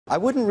I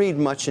wouldn't read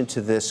much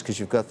into this because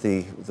you've got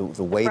the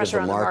weight of the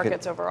on market. the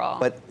markets overall.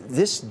 But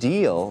this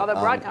deal... Although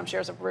Broadcom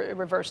shares have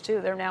reversed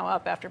too. They're now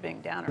up after being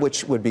down.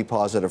 Which would be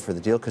positive for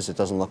the deal because it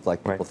doesn't look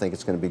like people think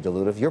it's going to be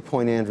dilutive. Your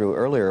point, Andrew,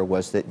 earlier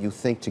was that you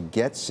think to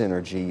get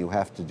synergy, you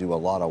have to do a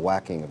lot of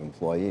whacking of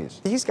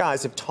employees. These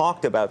guys have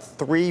talked about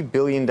 $3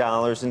 billion in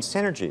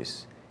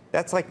synergies.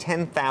 That's like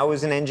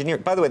 10,000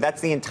 engineers. By the way, that's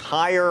the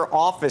entire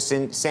office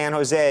in San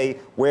Jose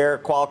where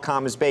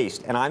Qualcomm is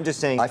based. And I'm just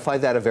saying... I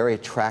find that a very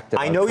attractive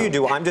I know you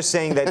do. I'm just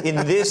saying that in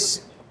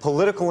this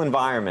political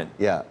environment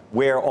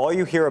where all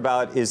you hear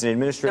about is an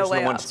administration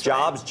that wants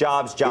jobs,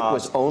 jobs,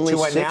 jobs,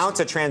 to announce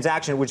a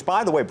transaction, which,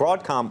 by the way,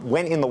 Broadcom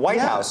went in the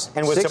White House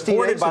and was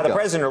supported by the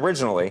president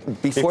originally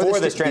before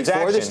this transaction.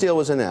 Before this deal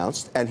was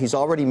announced, and he's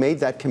already made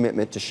that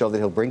commitment to show that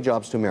he'll bring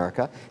jobs to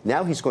America.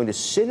 Now he's going to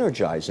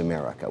synergize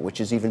America,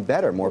 which is even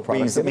better, more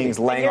productivity. It means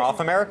laying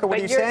off America? What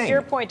are you saying?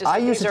 Your point is that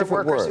these are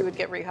workers who would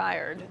get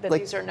rehired, that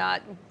these are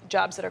not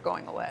jobs that are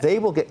going away. They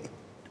will get...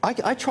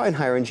 I try and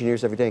hire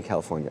engineers every day in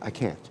California. I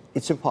can't.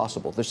 It's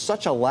impossible. There's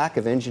such a lack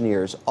of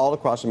engineers all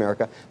across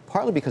America,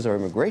 partly because our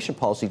immigration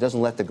policy doesn't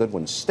let the good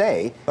ones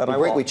stay.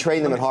 But we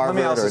train them at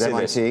Harvard or at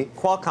MIT.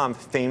 Qualcomm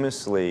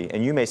famously,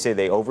 and you may say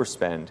they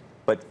overspend,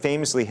 but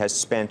famously has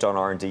spent on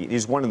R&D. It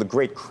is one of the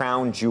great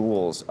crown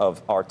jewels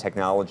of our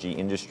technology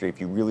industry, if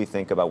you really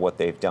think about what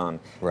they've done.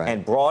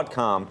 And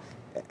Broadcom,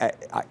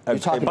 You're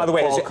talking by the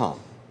way, Qualcomm.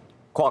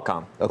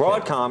 Qualcomm.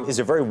 Broadcom is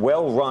a very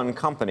well-run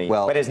company,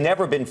 but has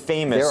never been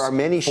famous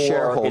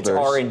for its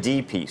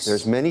R&D piece.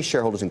 There's many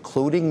shareholders,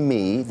 including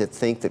me, that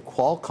think that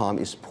Qualcomm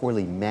is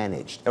poorly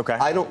managed.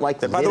 I don't like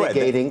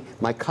litigating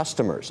my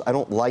customers. I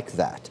don't like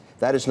that.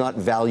 That is not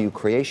value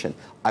creation.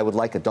 I would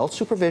like adult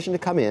supervision to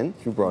come in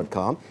through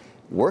Broadcom,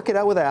 work it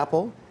out with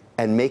Apple,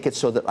 and make it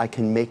so that I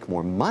can make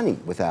more money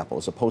with Apple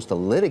as opposed to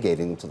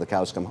litigating until the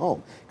cows come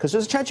home. Because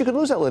there's a chance you could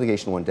lose that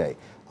litigation one day.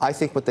 I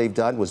think what they've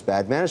done was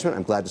bad management.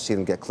 I'm glad to see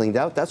them get cleaned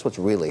out. That's what's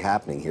really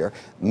happening here.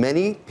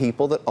 Many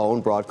people that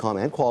own Broadcom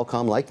and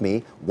Qualcomm, like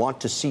me, want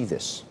to see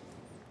this.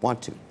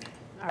 Want to.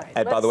 All right.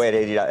 And by the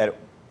way, at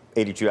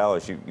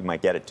 $82, you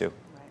might get it too.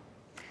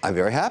 I'm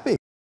very happy.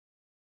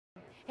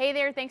 Hey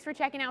there, thanks for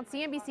checking out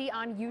CNBC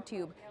on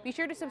YouTube. Be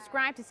sure to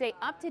subscribe to stay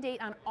up to date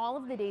on all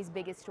of the day's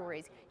biggest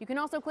stories. You can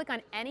also click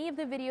on any of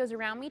the videos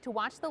around me to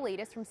watch the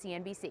latest from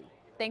CNBC.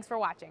 Thanks for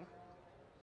watching.